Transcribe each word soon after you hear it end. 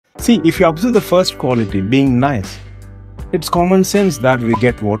See, if you observe the first quality, being nice, it's common sense that we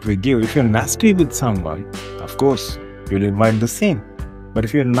get what we give. If you're nasty with someone, of course, you'll invite the same. But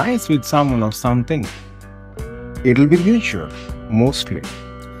if you're nice with someone or something, it'll be mutual, mostly.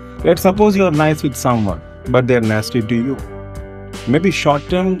 Let's suppose you're nice with someone, but they're nasty to you. Maybe short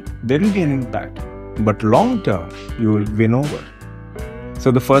term, there will be an impact, but long term, you will win over. So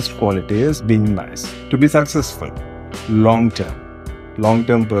the first quality is being nice. To be successful, long term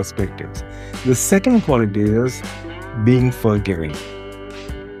perspectives. The second quality is being forgiving.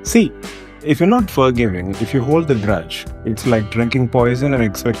 See, if you're not forgiving, if you hold the grudge, it's like drinking poison and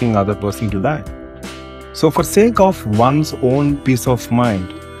expecting other person to die. So for sake of one's own peace of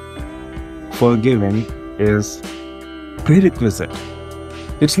mind, forgiving is prerequisite.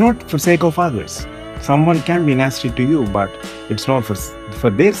 It's not for sake of others. Someone can be nasty to you, but it's not for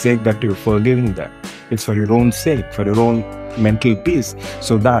their sake that you're forgiving them. It's for your own sake, for your own mental peace,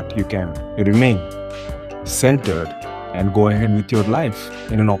 so that you can remain centered and go ahead with your life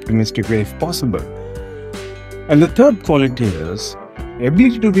in an optimistic way if possible. And the third quality is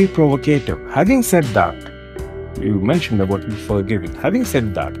ability to be provocative. Having said that, you mentioned about forgiving. Having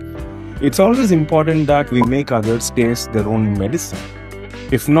said that, it's always important that we make others taste their own medicine.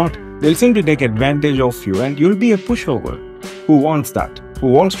 If not, they'll seem to take advantage of you and you'll be a pushover. Who wants that? Who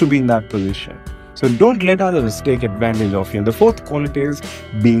wants to be in that position? So don't let others take advantage of you. And the fourth quality is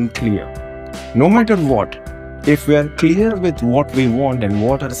being clear. No matter what, if we are clear with what we want and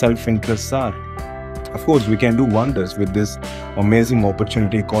what our self-interests are, of course, we can do wonders with this amazing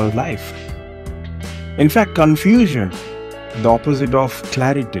opportunity called life. In fact, confusion, the opposite of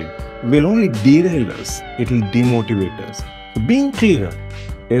clarity, will only derail us. It will demotivate us. Being clear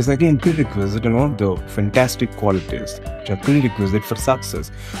is again prerequisite and one of the fantastic qualities which are prerequisite for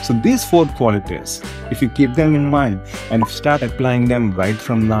success. So these four qualities, if you keep them in mind and start applying them right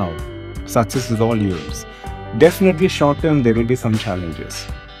from now, success is all yours. Definitely short term there will be some challenges,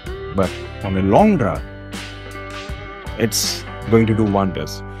 but on the long run, it's going to do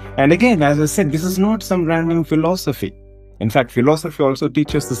wonders. And again, as I said, this is not some random philosophy. In fact, philosophy also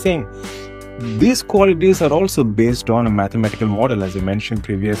teaches the same. These qualities are also based on a mathematical model, as I mentioned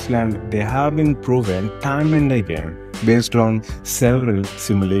previously, and they have been proven time and again based on several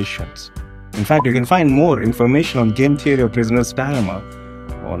simulations. In fact, you can find more information on game theory of prisoner's dilemma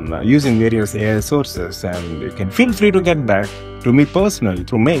on using various AI sources, and you can feel free to get back to me personally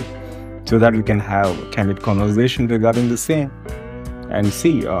through mail so that we can have a candid conversation regarding the same and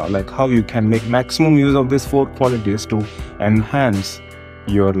see like how you can make maximum use of these four qualities to enhance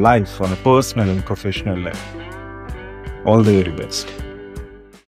your life on a personal and professional level. All the very best.